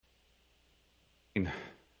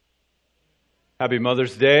Happy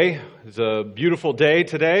Mother's Day. It's a beautiful day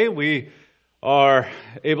today. We are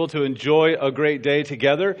able to enjoy a great day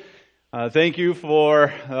together. Thank you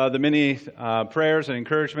for the many prayers and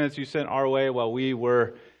encouragements you sent our way while we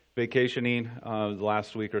were vacationing the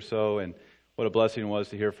last week or so. And what a blessing it was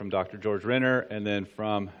to hear from Dr. George Renner and then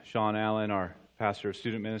from Sean Allen, our pastor of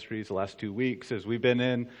student ministries, the last 2 weeks as we've been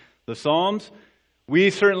in the Psalms. We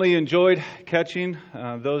certainly enjoyed catching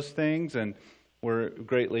those things, and we're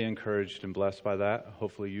greatly encouraged and blessed by that.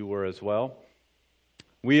 Hopefully you were as well.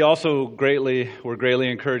 We also were greatly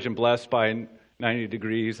encouraged and blessed by 90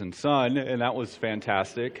 degrees and sun, and that was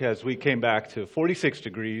fantastic as we came back to 46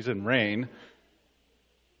 degrees and rain,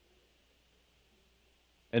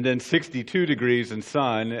 and then 62 degrees and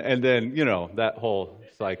sun, and then, that whole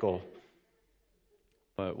cycle.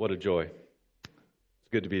 But what a joy. It's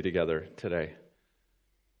good to be together today.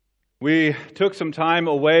 We took some time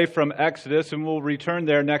away from Exodus, and we'll return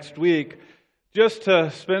there next week just to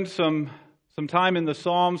spend some time in the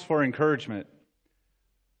Psalms for encouragement.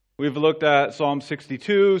 We've looked at Psalm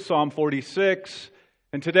 62, Psalm 46,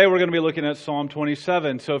 and today we're going to be looking at Psalm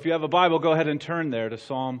 27. So if you have a Bible, go ahead and turn there to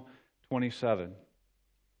Psalm 27.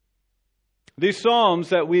 These Psalms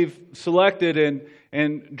that we've selected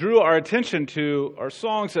and drew our attention to are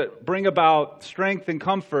songs that bring about strength and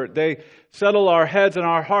comfort. They settle our heads and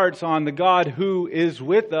our hearts on the God who is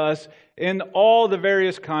with us in all the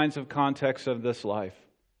various kinds of contexts of this life.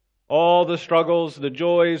 All the struggles, the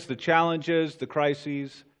joys, the challenges, the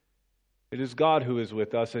crises. It is God who is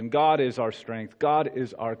with us, and God is our strength. God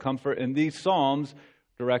is our comfort, and these Psalms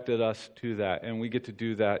directed us to that, and we get to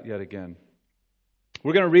do that yet again.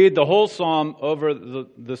 We're going to read the whole Psalm over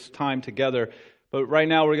this time together, but right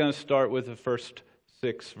now we're going to start with the first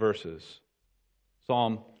 6 verses.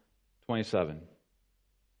 Psalm 27.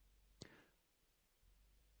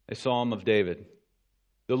 A Psalm of David.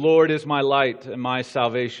 The Lord is my light and my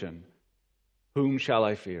salvation. Whom shall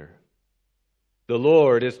I fear? The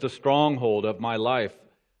Lord is the stronghold of my life.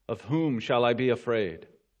 Of whom shall I be afraid?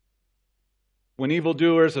 When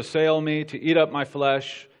evildoers assail me to eat up my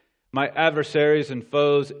flesh, my adversaries and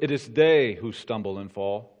foes, it is they who stumble and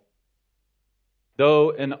fall.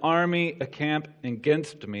 Though an army encamp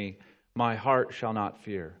against me, my heart shall not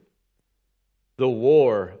fear. Though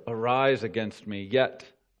war arise against me, yet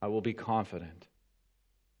I will be confident.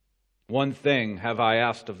 One thing have I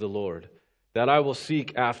asked of the Lord, that I will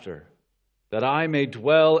seek after, that I may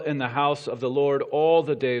dwell in the house of the Lord all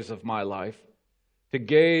the days of my life, to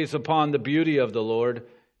gaze upon the beauty of the Lord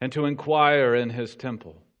and to inquire in his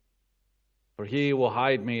temple. For he will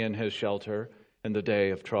hide me in his shelter in the day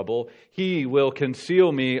of trouble. He will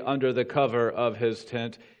conceal me under the cover of his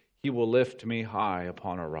tent. He will lift me high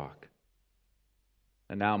upon a rock.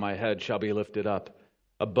 And now my head shall be lifted up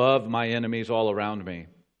above my enemies all around me.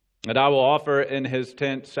 And I will offer in his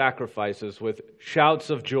tent sacrifices with shouts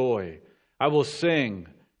of joy. I will sing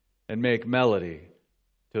and make melody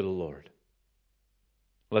to the Lord.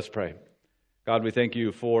 Let's pray. God, we thank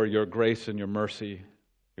you for your grace and your mercy,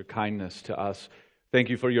 your kindness to us. Thank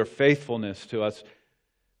you for your faithfulness to us,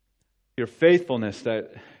 your faithfulness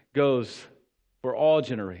that goes for all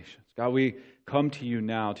generations. God, we come to you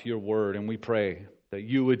now, to your word, and we pray that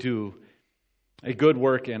you would do a good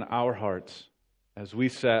work in our hearts as we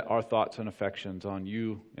set our thoughts and affections on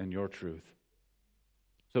you and your truth.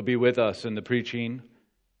 So be with us in the preaching,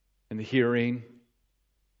 in the hearing,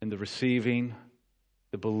 in the receiving,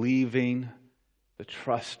 the believing, the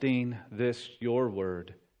trusting this, your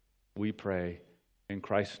word, we pray in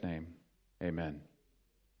Christ's name. Amen.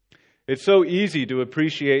 It's so easy to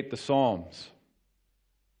appreciate the Psalms.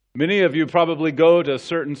 Many of you probably go to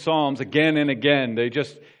certain Psalms again and again. They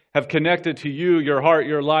just have connected to you, your heart,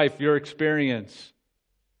 your life, your experience.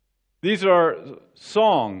 These are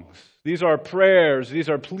songs. These are prayers. These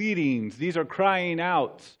are pleadings. These are crying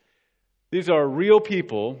out. These are real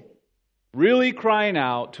people really crying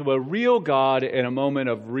out to a real God in a moment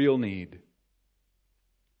of real need.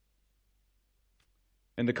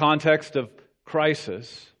 In the context of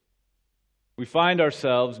crisis, we find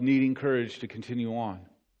ourselves needing courage to continue on.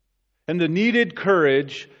 And the needed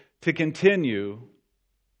courage to continue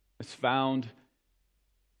is found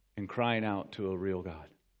in crying out to a real God,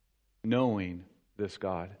 knowing this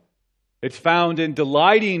God. It's found in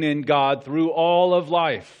delighting in God through all of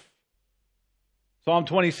life. Psalm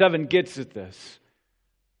 27 gets at this.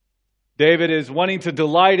 David is wanting to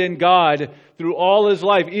delight in God through all his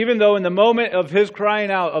life, even though in the moment of his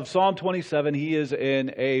crying out of Psalm 27, he is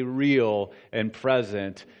in a real and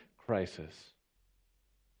present crisis.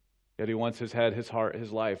 Yet he wants his head, his heart,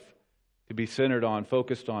 his life to be centered on,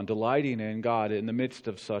 focused on, delighting in God in the midst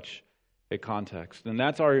of such a context. And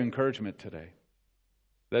that's our encouragement today.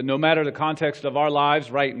 That no matter the context of our lives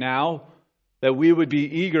right now, that we would be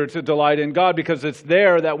eager to delight in God because it's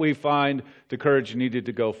there that we find the courage needed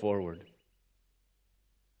to go forward.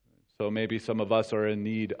 So maybe some of us are in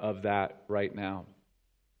need of that right now.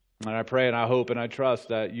 And I pray and I hope and I trust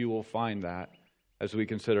that you will find that as we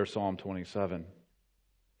consider Psalm 27.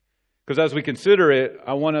 Because as we consider it,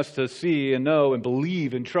 I want us to see and know and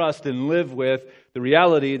believe and trust and live with the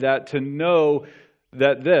reality that to know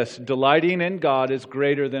that this, delighting in God, is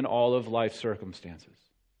greater than all of life's circumstances.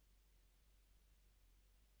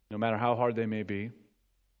 No matter how hard they may be,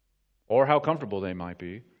 or how comfortable they might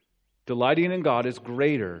be, delighting in God is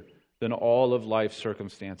greater than all of life's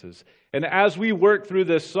circumstances. And as we work through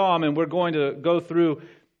this psalm, and we're going to go through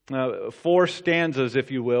 4 stanzas, if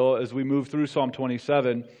you will, as we move through Psalm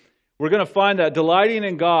 27, we're going to find that delighting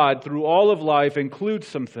in God through all of life includes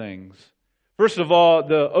some things. First of all,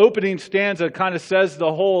 the opening stanza kind of says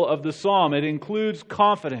the whole of the psalm. It includes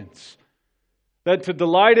confidence. That to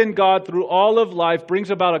delight in God through all of life brings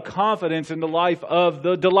about a confidence in the life of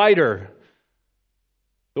the delighter.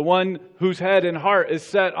 The one whose head and heart is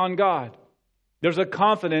set on God. There's a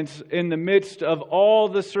confidence in the midst of all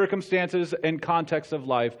the circumstances and contexts of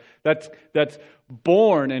life that's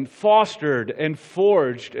born and fostered and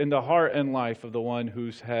forged in the heart and life of the one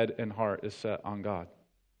whose head and heart is set on God.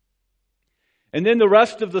 And then the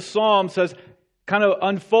rest of the psalm says, kind of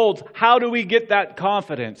unfolds, how do we get that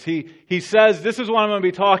confidence? He says, this is what I'm going to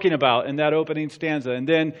be talking about in that opening stanza. And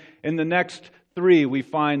then in the next 3, we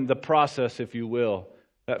find the process, if you will,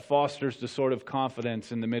 that fosters the sort of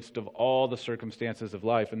confidence in the midst of all the circumstances of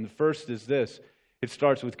life. And the first is this. It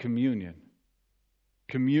starts with communion.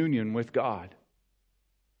 Communion with God.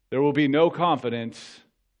 There will be no confidence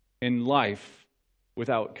in life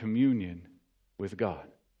without communion with God.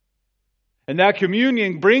 And that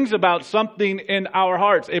communion brings about something in our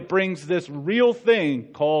hearts. It brings this real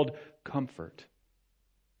thing called comfort.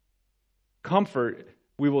 Comfort,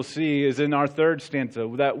 we will see, is in our 3rd stanza,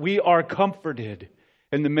 that we are comforted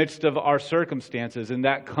in the midst of our circumstances, and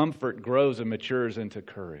that comfort grows and matures into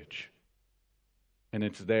courage. And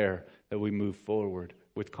it's there that we move forward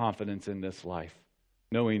with confidence in this life,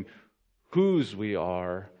 knowing whose we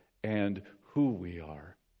are and who we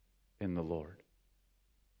are in the Lord.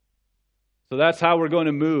 So that's how we're going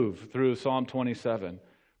to move through Psalm 27.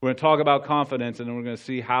 We're going to talk about confidence, and then we're going to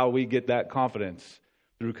see how we get that confidence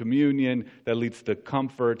through communion that leads to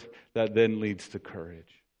comfort, that then leads to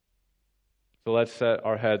courage. So let's set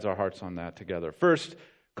our heads, our hearts on that together. First,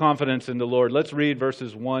 confidence in the Lord. Let's read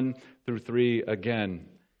verses 1 through 3 again.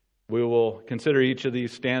 We will consider each of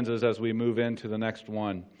these stanzas as we move into the next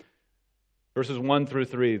one. Verses 1 through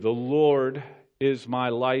 3. The Lord is my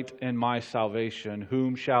light and my salvation.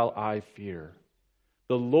 Whom shall I fear?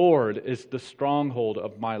 The Lord is the stronghold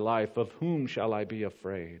of my life. Of whom shall I be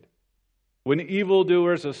afraid? When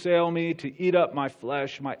evildoers assail me to eat up my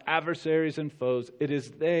flesh, my adversaries and foes, it is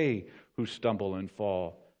they who stumble and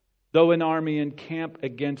fall. Though an army encamp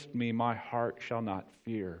against me, my heart shall not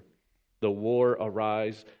fear. The war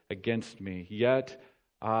arise against me, yet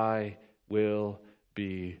I will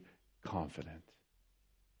be confident.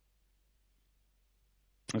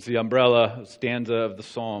 It's the umbrella stanza of the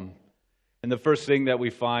psalm. And the first thing that we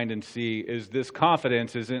find and see is this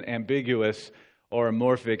confidence isn't ambiguous or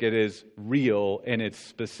amorphic. It is real and it's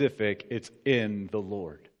specific. It's in the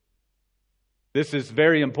Lord. This is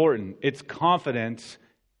very important. It's confidence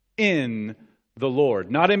in the Lord.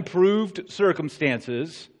 Not improved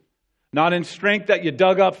circumstances. Not in strength that you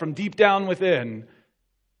dug up from deep down within.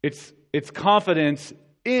 It's confidence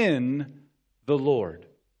in the Lord.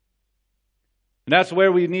 And that's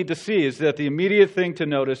where we need to see is that the immediate thing to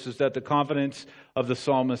notice is that the confidence of the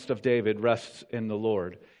psalmist of David rests in the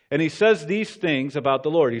Lord. And he says these things about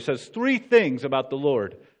the Lord. He says 3 things about the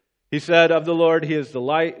Lord. He said of the Lord, He is the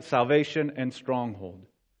light, salvation, and stronghold.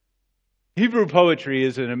 Hebrew poetry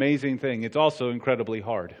is an amazing thing. It's also incredibly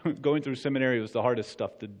hard. Going through seminary was the hardest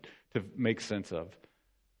stuff to make sense of.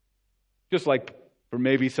 Just like for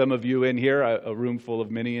maybe some of you in here, a room full of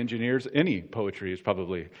many engineers, any poetry is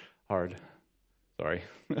probably hard. Sorry.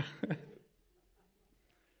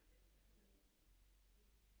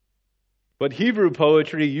 But Hebrew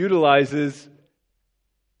poetry utilizes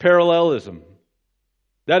parallelism.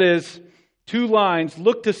 That is, 2 lines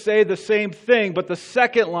look to say the same thing, but the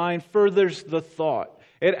second line furthers the thought.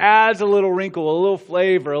 It adds a little wrinkle, a little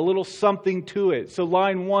flavor, a little something to it. So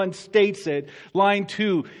line 1 states it. Line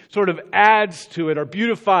 2 sort of adds to it or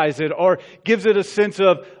beautifies it or gives it a sense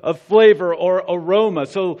of flavor or aroma.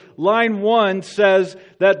 So line 1 says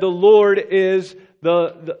that the Lord is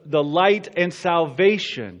the light and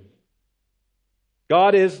salvation.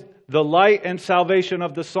 God is the light and salvation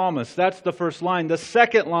of the psalmist. That's the first line. The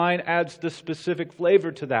second line adds the specific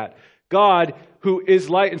flavor to that. God, who is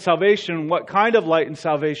light and salvation, what kind of light and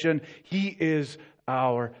salvation? He is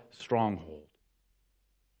our stronghold.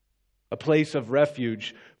 A place of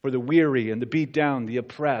refuge for the weary and the beat down, the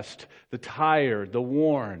oppressed, the tired, the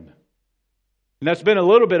worn. And that's been a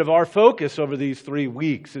little bit of our focus over these 3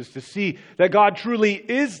 weeks, is to see that God truly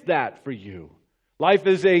is that for you. Life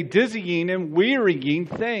is a dizzying and wearying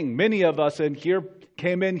thing. Many of us in here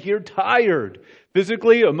came in here tired,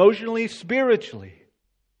 physically, emotionally, spiritually.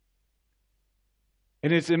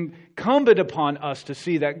 And it's incumbent upon us to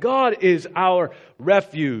see that God is our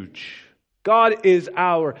refuge. God is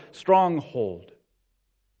our stronghold.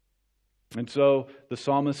 And so the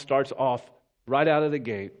psalmist starts off right out of the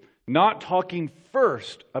gate, not talking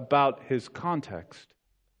first about his context,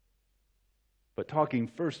 but talking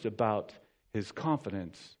first about his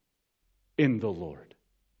confidence in the Lord.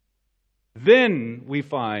 Then we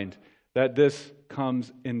find that this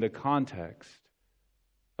comes in the context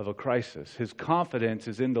of a crisis. His confidence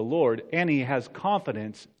is in the Lord, and he has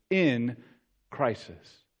confidence in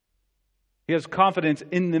crisis. He has confidence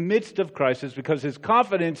in the midst of crisis because his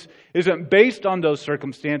confidence isn't based on those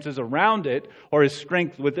circumstances around it or his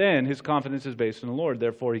strength within. His confidence is based in the Lord.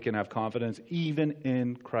 Therefore, he can have confidence even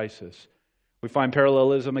in crisis. We find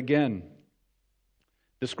parallelism again,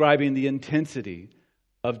 describing the intensity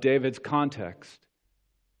of David's context.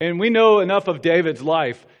 And we know enough of David's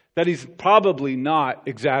life that he's probably not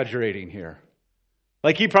exaggerating here.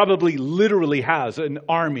 Like he probably literally has an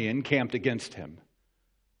army encamped against him.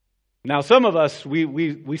 Now, some of us,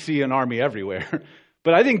 we see an army everywhere.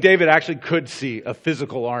 But I think David actually could see a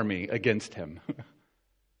physical army against him.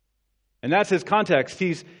 And that's his context.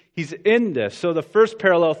 He's in this. So the first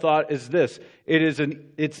parallel thought is this.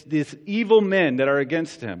 It's these evil men that are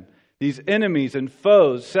against him. These enemies and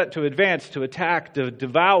foes set to advance, to attack, to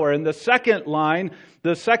devour. And the second line,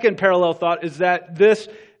 the second parallel thought is that this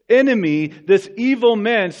enemy, this evil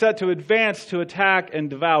men set to advance, to attack, and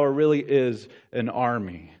devour really is an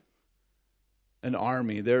army. An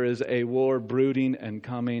army. There is a war brooding and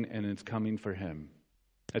coming, and it's coming for him.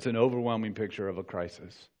 It's an overwhelming picture of a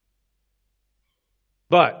crisis.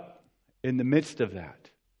 But in the midst of that,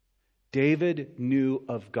 David knew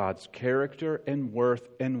of God's character and worth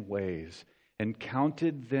and ways and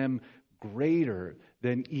counted them greater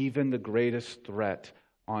than even the greatest threat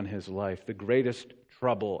on his life, the greatest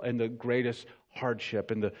trouble and the greatest hardship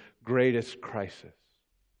and the greatest crisis.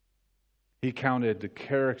 He counted the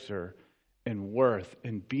character and worth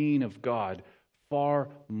and being of God far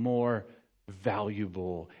more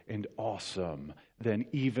valuable and awesome than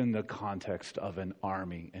even the context of an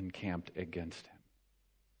army encamped against him.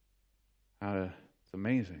 It's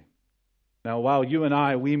amazing. Now, while you and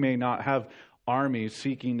I, we may not have armies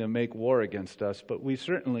seeking to make war against us, but we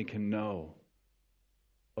certainly can know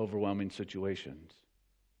overwhelming situations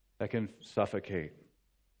that can suffocate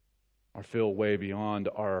or feel way beyond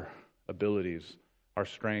our abilities, our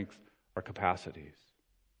strength, our capacities.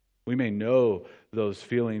 We may know those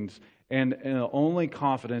feelings, and the only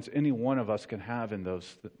confidence any one of us can have in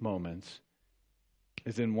those moments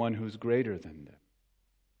is in one who's greater than them.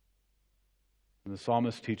 And the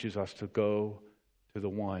psalmist teaches us to go to the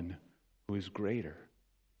one who is greater,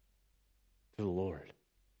 to the Lord,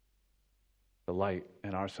 the light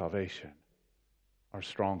and our salvation, our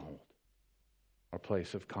stronghold, our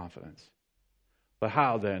place of confidence. But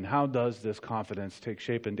how then? How does this confidence take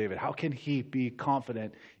shape in David? How can he be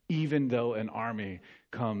confident even though an army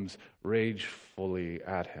comes ragefully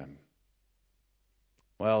at him?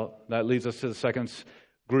 Well, that leads us to the second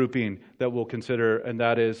grouping that we'll consider, and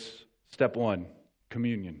that is step 1,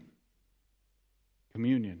 communion.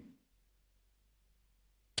 Communion.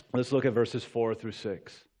 Let's look at verses 4 through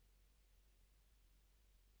 6.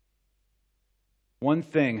 One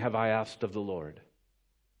thing have I asked of the Lord,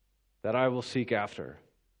 that I will seek after,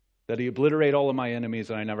 that he obliterate all of my enemies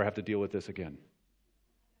and I never have to deal with this again.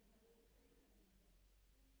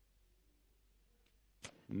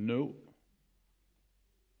 No.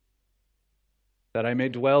 That I may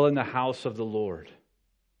dwell in the house of the Lord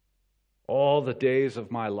all the days of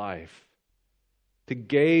my life, to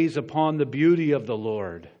gaze upon the beauty of the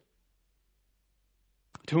Lord,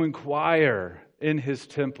 to inquire in his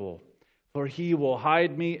temple. For he will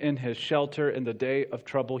hide me in his shelter in the day of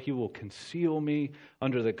trouble. He will conceal me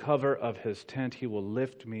under the cover of his tent. He will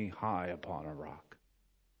lift me high upon a rock.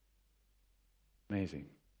 Amazing.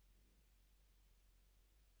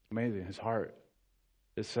 Amazing. His heart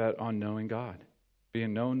is set on knowing God,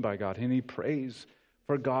 being known by God. And he prays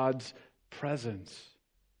for God's presence.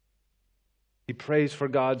 He prays for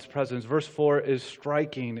God's presence. Verse 4 is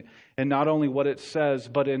striking in not only what it says,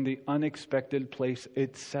 but in the unexpected place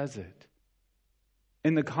it says it.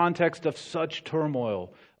 In the context of such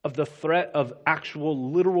turmoil, of the threat of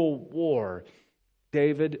actual literal war,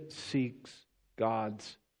 David seeks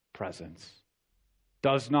God's presence.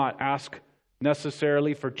 Does not ask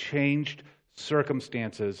necessarily for changed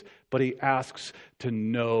circumstances, but he asks to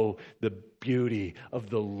know the beauty of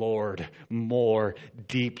the Lord more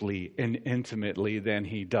deeply and intimately than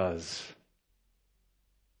he does.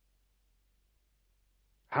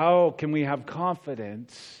 How can we have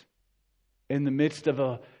confidence in the midst of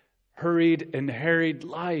a hurried and harried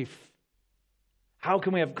life? How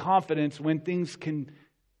can we have confidence when things can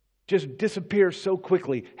just disappear so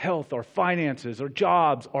quickly? Health, our finances, our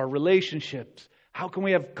jobs, our relationships. How can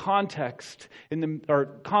we have confidence in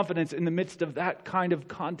the midst of that kind of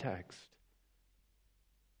context?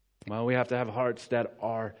 Well, we have to have hearts that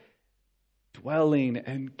are dwelling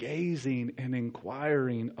and gazing and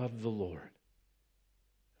inquiring of the Lord.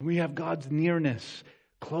 We have God's nearness,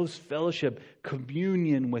 close fellowship,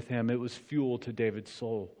 communion with Him. It was fuel to David's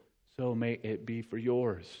soul. So may it be for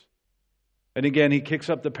yours. And again, he kicks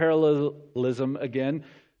up the parallelism again,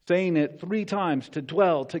 saying it 3 times: to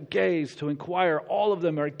dwell, to gaze, to inquire. All of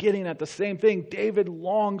them are getting at the same thing. David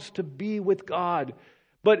longs to be with God.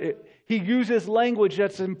 But he uses language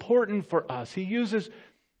that's important for us. He uses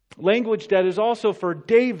language that is also for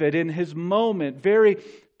David in his moment, very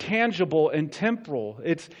tangible and temporal.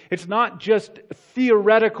 It's not just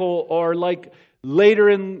theoretical or like later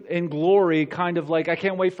in glory, kind of like, I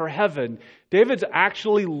can't wait for heaven. David's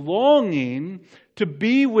actually longing to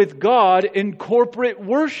be with God in corporate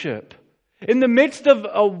worship. In the midst of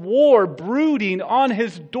a war brooding on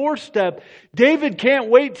his doorstep, David can't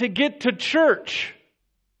wait to get to church.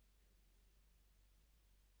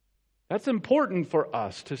 That's important for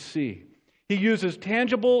us to see. He uses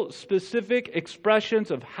tangible, specific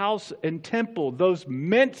expressions of house and temple. Those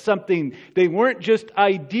meant something. They weren't just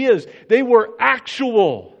ideas. They were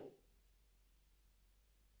actual.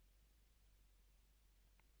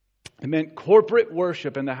 It meant corporate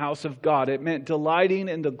worship in the house of God. It meant delighting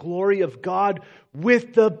in the glory of God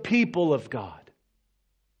with the people of God.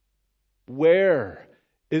 Where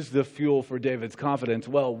is the fuel for David's confidence?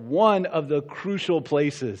 Well, one of the crucial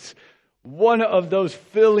places, one of those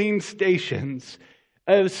filling stations,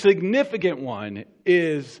 a significant one,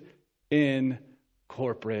 is in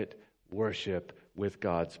corporate worship with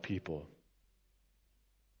God's people.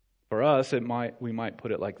 For us, we might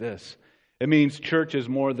put it like this. It means church is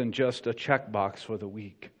more than just a checkbox for the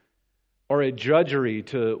week, or a drudgery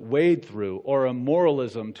to wade through, or a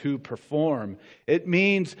moralism to perform. It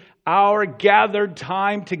means our gathered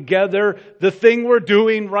time together, the thing we're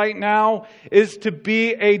doing right now, is to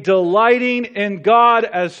be a delighting in God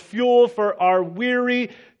as fuel for our weary,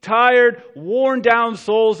 tired, worn down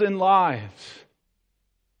souls and lives.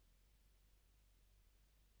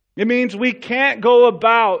 It means we can't go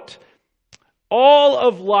about all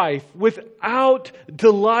of life without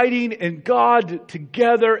delighting in God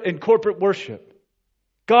together in corporate worship.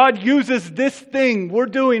 God uses this thing we're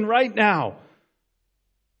doing right now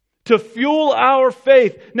to fuel our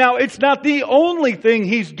faith. Now, it's not the only thing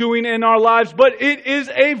He's doing in our lives, but it is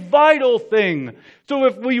a vital thing. So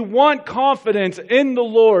if we want confidence in the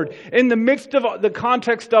Lord in the midst of the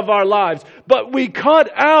context of our lives, but we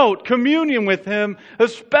cut out communion with Him,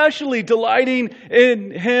 especially delighting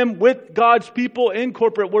in Him with God's people in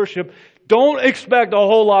corporate worship, don't expect a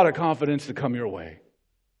whole lot of confidence to come your way.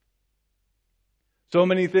 So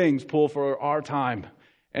many things pull for our time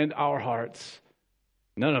and our hearts.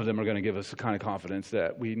 None of them are going to give us the kind of confidence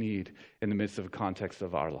that we need in the midst of the context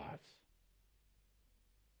of our lives.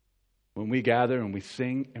 When we gather and we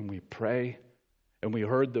sing and we pray and we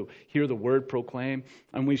hear the word proclaimed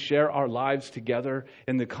and we share our lives together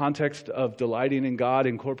in the context of delighting in God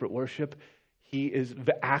in corporate worship, He is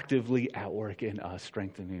actively at work in us,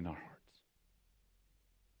 strengthening our hearts.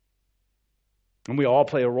 And we all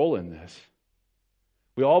play a role in this.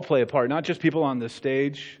 We all play a part, not just people on this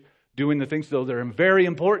stage doing the things, though they're very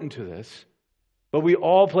important to this, but we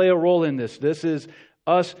all play a role in this. This is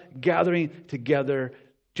us gathering together,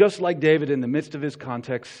 just like David in the midst of his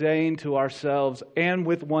context, saying to ourselves and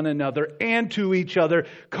with one another and to each other,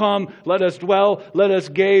 come, let us dwell, let us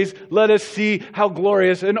gaze, let us see how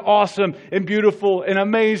glorious and awesome and beautiful and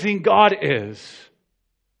amazing God is.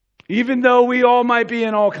 Even though we all might be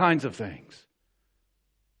in all kinds of things,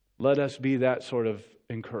 let us be that sort of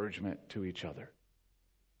encouragement to each other.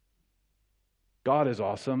 God is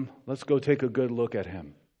awesome. Let's go take a good look at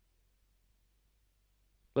Him.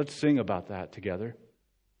 Let's sing about that together.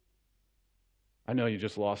 I know you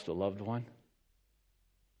just lost a loved one.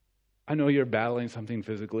 I know you're battling something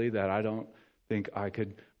physically that I don't think I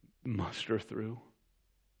could muster through.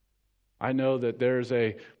 I know that there's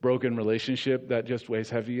a broken relationship that just weighs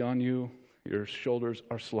heavy on you. Your shoulders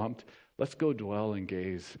are slumped. Let's go dwell and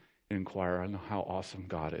gaze and inquire on how awesome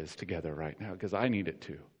God is together right now, because I need it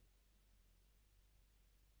too.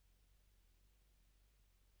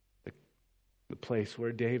 The place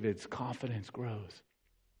where David's confidence grows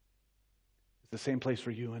is the same place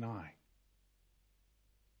for you and I.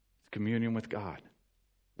 It's communion with God,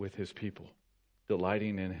 with his people,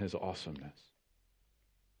 delighting in his awesomeness.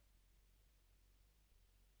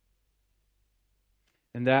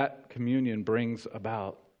 And that communion brings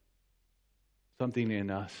about something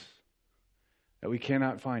in us that we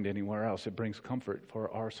cannot find anywhere else. It brings comfort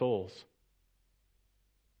for our souls.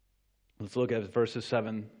 Let's look at verses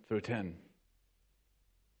 7 through 10.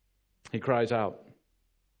 He cries out.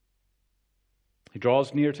 He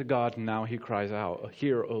draws near to God, and now he cries out,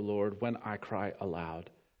 "Hear, O Lord, when I cry aloud.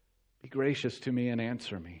 Be gracious to me and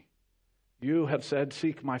answer me. You have said,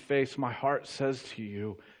 seek my face. My heart says to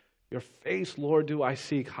you, your face, Lord, do I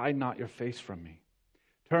seek. Hide not your face from me.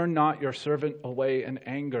 Turn not your servant away in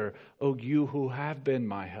anger, O you who have been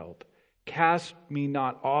my help. Cast me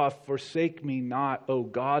not off, forsake me not, O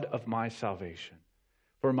God of my salvation.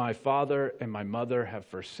 For my father and my mother have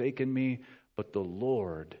forsaken me, but the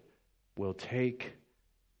Lord will take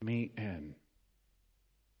me in."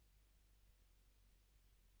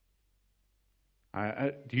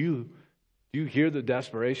 Do you hear the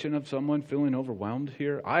desperation of someone feeling overwhelmed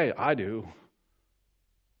here? I do.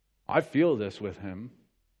 I feel this with him.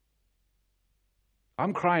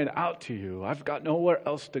 I'm crying out to you. I've got nowhere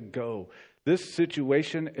else to go. This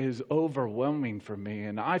situation is overwhelming for me,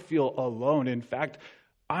 and I feel alone. In fact,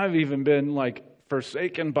 I've even been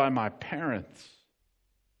forsaken by my parents.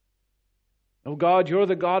 Oh God, you're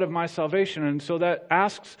the God of my salvation. And so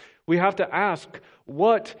we have to ask,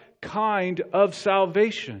 what kind of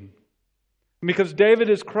salvation? Because David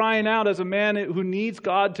is crying out as a man who needs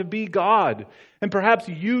God to be God. And perhaps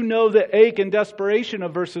you know the ache and desperation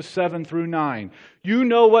of verses 7 through 9. You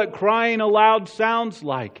know what crying aloud sounds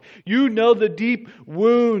like. You know the deep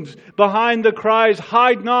wounds behind the cries,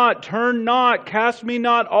 "Hide not, turn not, cast me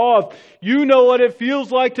not off." You know what it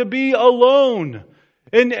feels like to be alone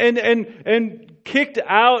and kicked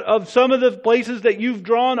out of some of the places that you've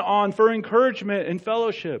drawn on for encouragement and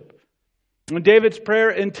fellowship. And David's prayer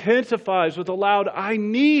intensifies with a loud, "I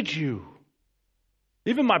need you.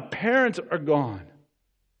 Even my parents are gone."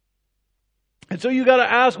 And so you got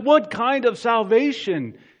to ask, what kind of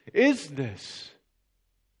salvation is this?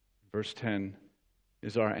 Verse 10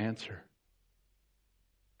 is our answer.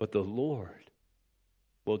 "But the Lord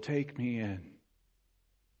will take me in."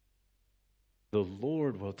 The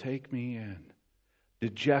Lord will take me in.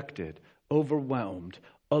 Dejected, overwhelmed,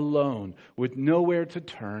 alone, with nowhere to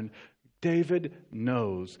turn, David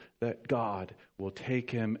knows that God will take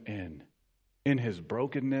him in his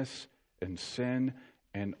brokenness and sin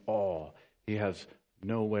and all. He has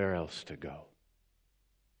nowhere else to go.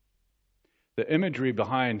 The imagery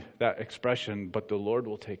behind that expression, "but the Lord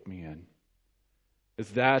will take me in,"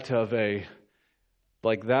 is that of a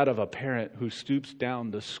parent who stoops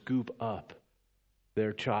down to scoop up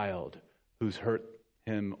their child who's hurt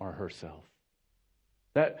him or herself.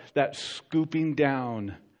 That scooping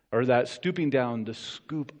down, or that stooping down to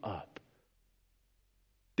scoop up.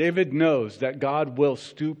 David knows that God will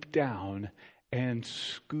stoop down and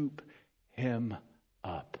scoop him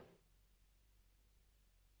up.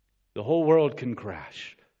 The whole world can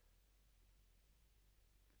crash,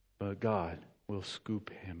 but God will scoop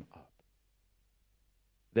him up.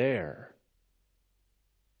 There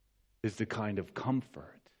is the kind of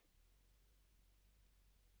comfort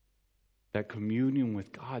that communion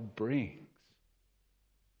with God brings.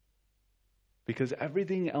 Because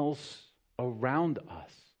everything else around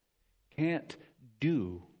us can't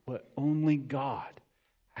do what only God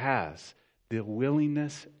has the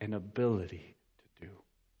willingness and ability to do.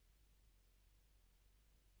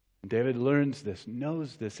 And David learns this,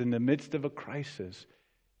 knows this in the midst of a crisis,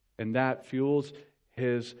 and that fuels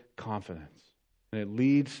his confidence. And it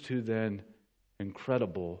leads to then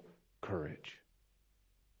incredible courage.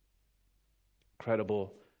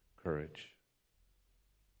 Incredible courage.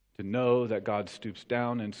 To know that God stoops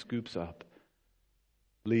down and scoops up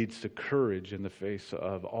leads to courage in the face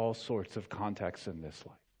of all sorts of contexts in this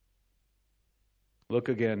life. Look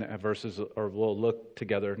again at we'll look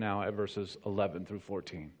together now at verses 11 through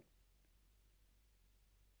 14.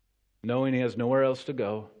 Knowing he has nowhere else to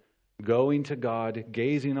go, going to God,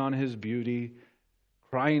 gazing on his beauty,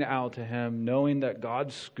 crying out to him, knowing that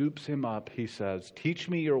God scoops him up, he says, "Teach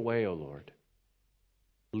me your way, O Lord.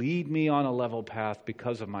 Lead me on a level path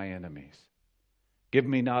because of my enemies. Give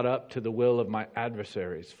me not up to the will of my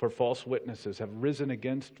adversaries, for false witnesses have risen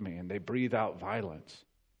against me, and they breathe out violence.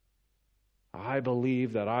 I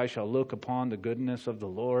believe that I shall look upon the goodness of the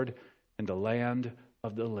Lord in the land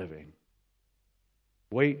of the living.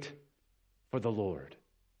 Wait for the Lord.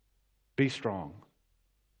 Be strong.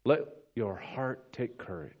 Let your heart take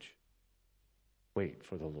courage. Wait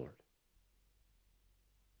for the Lord.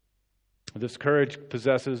 This courage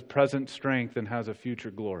possesses present strength and has a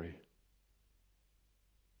future glory.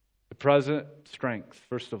 The present strength,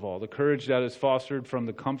 first of all, the courage that is fostered from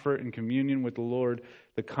the comfort and communion with the Lord,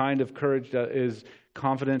 the kind of courage that is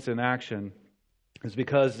confidence in action, is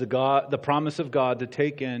because the promise of God to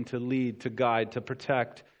take in, to lead, to guide, to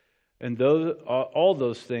protect, and all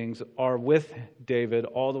those things are with David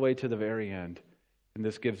all the way to the very end. And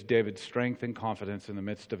this gives David strength and confidence in the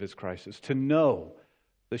midst of his crisis. To know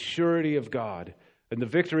the surety of God and the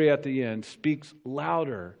victory at the end speaks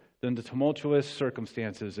louder than the tumultuous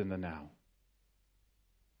circumstances in the now.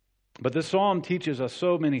 But this psalm teaches us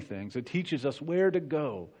so many things. It teaches us where to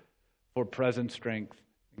go for present strength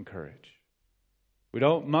and courage. We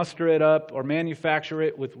don't muster it up or manufacture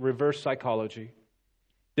it with reverse psychology.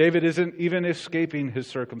 David isn't even escaping his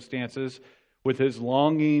circumstances with his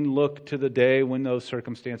longing look to the day when those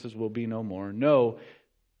circumstances will be no more. No,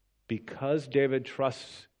 because David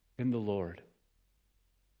trusts in the Lord.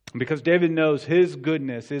 Because David knows his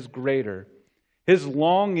goodness is greater. His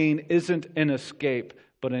longing isn't an escape,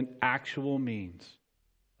 but an actual means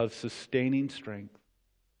of sustaining strength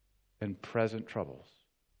in present troubles.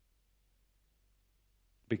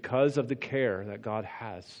 Because of the care that God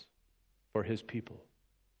has for his people.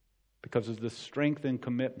 Because of the strength and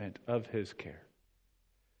commitment of his care.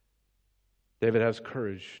 David has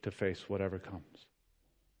courage to face whatever comes.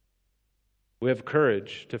 We have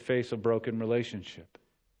courage to face a broken relationship.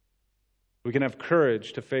 We can have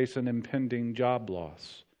courage to face an impending job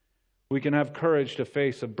loss. We can have courage to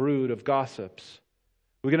face a brood of gossips.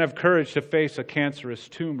 We can have courage to face a cancerous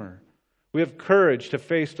tumor. We have courage to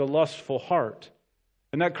face a lustful heart.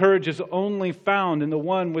 And that courage is only found in the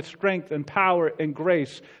one with strength and power and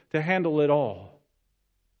grace to handle it all.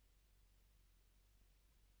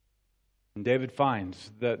 And David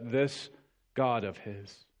finds that this God of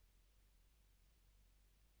his,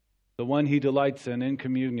 the one he delights in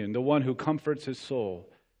communion, the one who comforts his soul,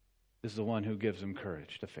 is the one who gives him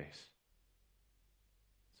courage to face.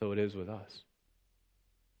 So it is with us.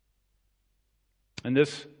 And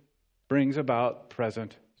this brings about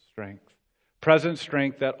present strength. Present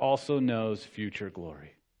strength that also knows future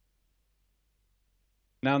glory.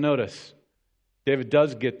 Now notice, David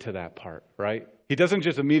does get to that part, right? He doesn't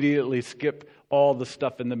just immediately skip all the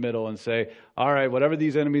stuff in the middle and say, all right, whatever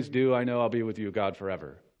these enemies do, I know I'll be with you, God,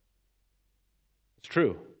 forever. It's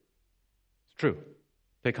true. It's true.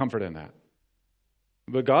 Take comfort in that.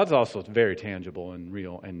 But God's also very tangible and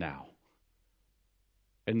real and now.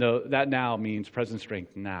 And that now means present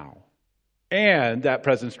strength now. And that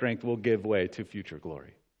present strength will give way to future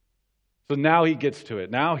glory. So now he gets to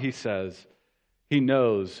it. Now he says, he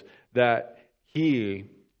knows that he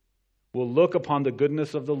will look upon the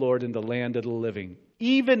goodness of the Lord in the land of the living.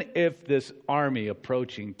 Even if this army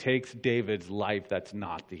approaching takes David's life, that's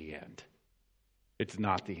not the end. It's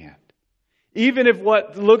not the end. Even if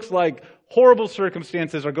what looks like horrible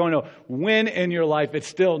circumstances are going to win in your life, it's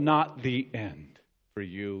still not the end for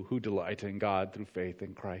you who delight in God through faith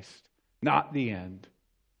in Christ. Not the end.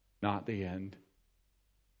 Not the end.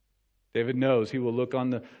 David knows he will look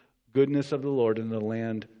on the goodness of the Lord in the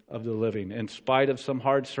land of the living. In spite of some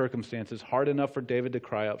hard circumstances, hard enough for David to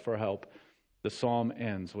cry out for help, the psalm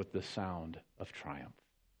ends with the sound of triumph.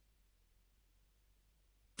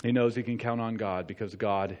 He knows he can count on God because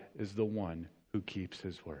God is the one who keeps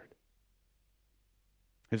his word.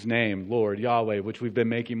 His name, Lord, Yahweh, which we've been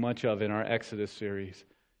making much of in our Exodus series,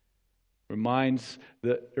 reminds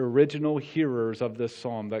the original hearers of this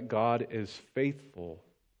psalm that God is faithful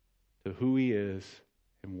to who he is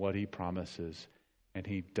and what he promises, and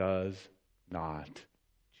he does not change.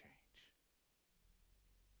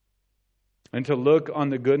 And to look on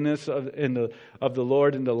the goodness of the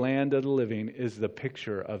Lord in the land of the living is the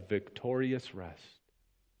picture of victorious rest.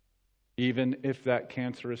 Even if that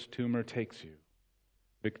cancerous tumor takes you,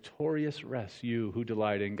 victorious rest, you who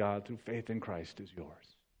delight in God through faith in Christ, is yours.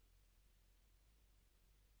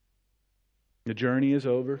 The journey is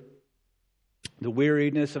over. The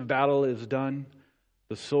weariness of battle is done.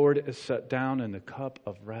 The sword is set down and the cup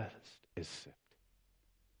of rest is sipped.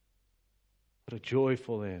 What a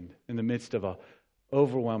joyful end in the midst of an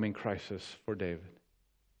overwhelming crisis for David.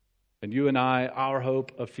 And you and I, our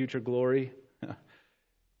hope of future glory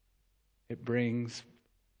It brings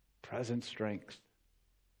present strength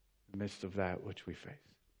in the midst of that which we face.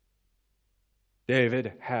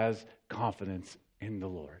 David has confidence in the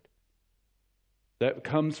Lord that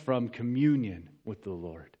comes from communion with the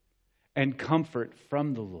Lord and comfort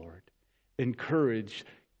from the Lord and courage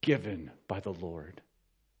given by the Lord.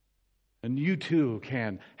 And you too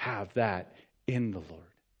can have that in the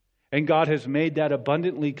Lord. And God has made that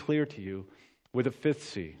abundantly clear to you with a fifth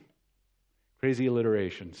C. Crazy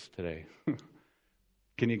alliterations today.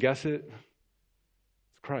 Can you guess it?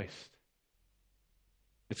 It's Christ.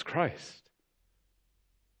 It's Christ.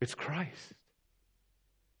 It's Christ.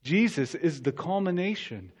 Jesus is the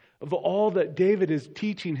culmination of all that David is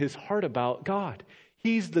teaching his heart about God.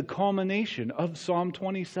 He's the culmination of Psalm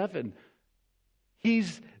 27.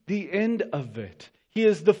 He's the end of it. He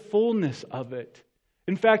is the fullness of it.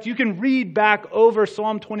 In fact, you can read back over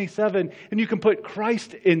Psalm 27 and you can put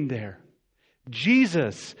Christ in there.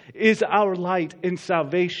 Jesus is our light and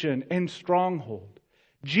salvation and stronghold.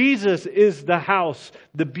 Jesus is the house,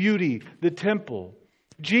 the beauty, the temple.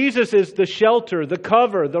 Jesus is the shelter, the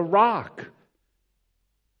cover, the rock.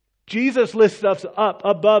 Jesus lifts us up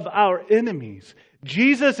above our enemies.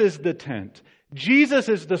 Jesus is the tent. Jesus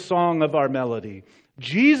is the song of our melody.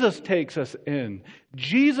 Jesus takes us in.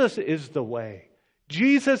 Jesus is the way.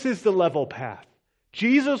 Jesus is the level path.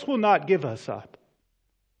 Jesus will not give us up.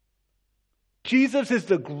 Jesus is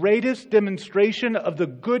the greatest demonstration of the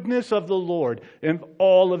goodness of the Lord in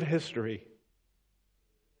all of history.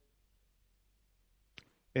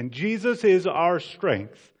 And Jesus is our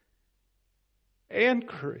strength and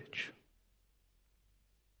courage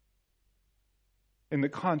in the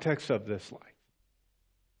context of this life,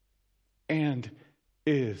 and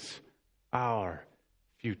is our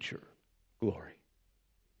future glory.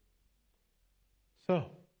 So,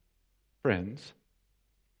 friends,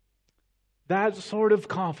 that sort of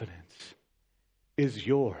confidence is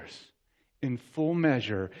yours in full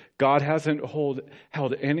measure. God hasn't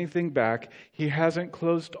held anything back. He hasn't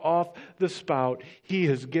closed off the spout. He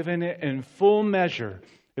has given it in full measure.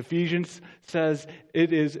 Ephesians says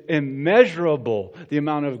it is immeasurable, the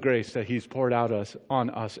amount of grace that He's poured out on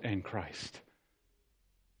us in Christ.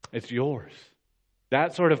 It's yours.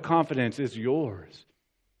 That sort of confidence is yours.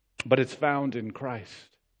 But it's found in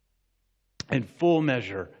Christ. In full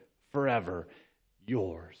measure, forever,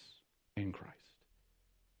 yours in Christ.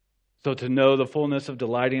 So to know the fullness of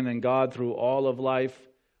delighting in God through all of life,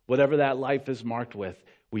 whatever that life is marked with,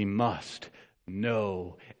 we must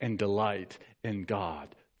know and delight in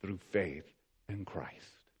God through faith in Christ.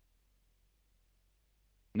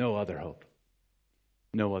 No other hope,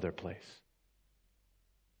 no other place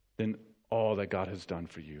than all that God has done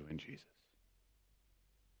for you in Jesus.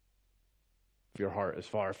 If your heart is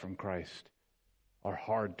far from Christ or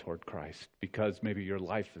hard toward Christ because maybe your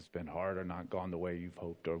life has been hard or not gone the way you've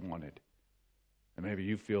hoped or wanted, and maybe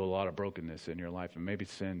you feel a lot of brokenness in your life, and maybe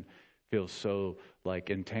sin feels so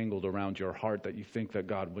entangled around your heart that you think that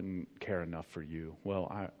God wouldn't care enough for you.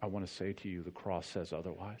 Well, I want to say to you, the cross says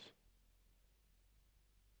otherwise.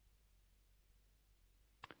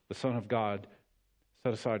 The Son of God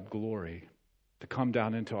set aside glory to come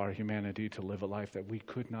down into our humanity, to live a life that we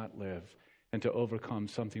could not live, and to overcome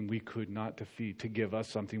something we could not defeat, to give us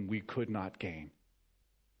something we could not gain.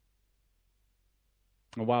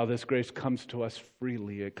 And while this grace comes to us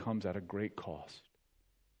freely, it comes at a great cost.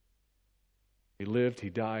 He lived, He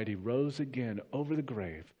died, He rose again over the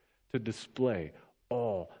grave to display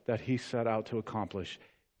all that He set out to accomplish.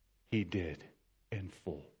 He did in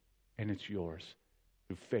full. And it's yours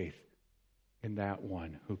through faith in that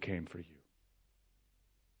one who came for you.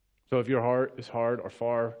 So if your heart is hard or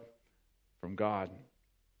far from God,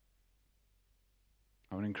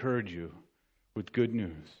 I would encourage you with good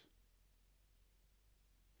news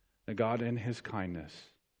that God in His kindness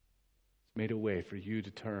has made a way for you to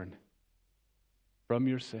turn from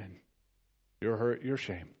your sin, your hurt, your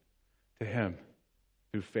shame, to Him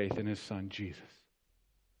through faith in His Son, Jesus.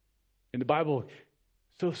 And the Bible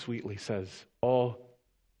so sweetly says, all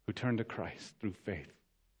who turn to Christ through faith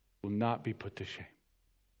will not be put to shame.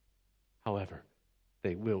 However,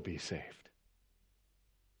 they will be saved.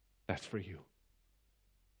 That's for you.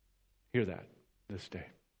 Hear that this day.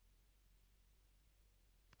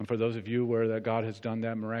 And for those of you where that God has done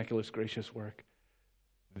that miraculous, gracious work,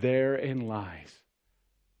 therein lies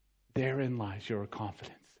your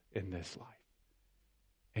confidence in this life,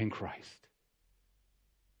 in Christ.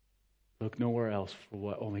 Look nowhere else for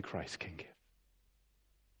what only Christ can give.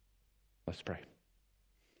 Let's pray.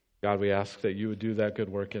 God, we ask that you would do that good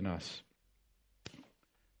work in us.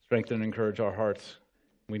 Strengthen and encourage our hearts.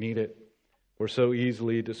 We need it. We're so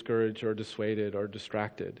easily discouraged or dissuaded or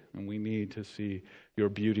distracted, and we need to see your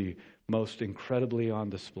beauty most incredibly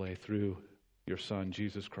on display through your Son,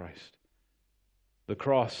 Jesus Christ. The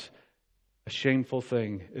cross, a shameful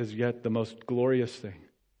thing, is yet the most glorious thing.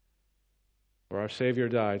 For our Savior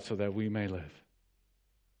died so that we may live.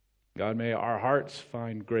 God, may our hearts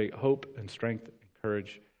find great hope and strength and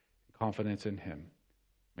courage and confidence in Him.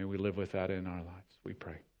 May we live with that in our lives, we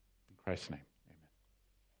pray. In Christ's name.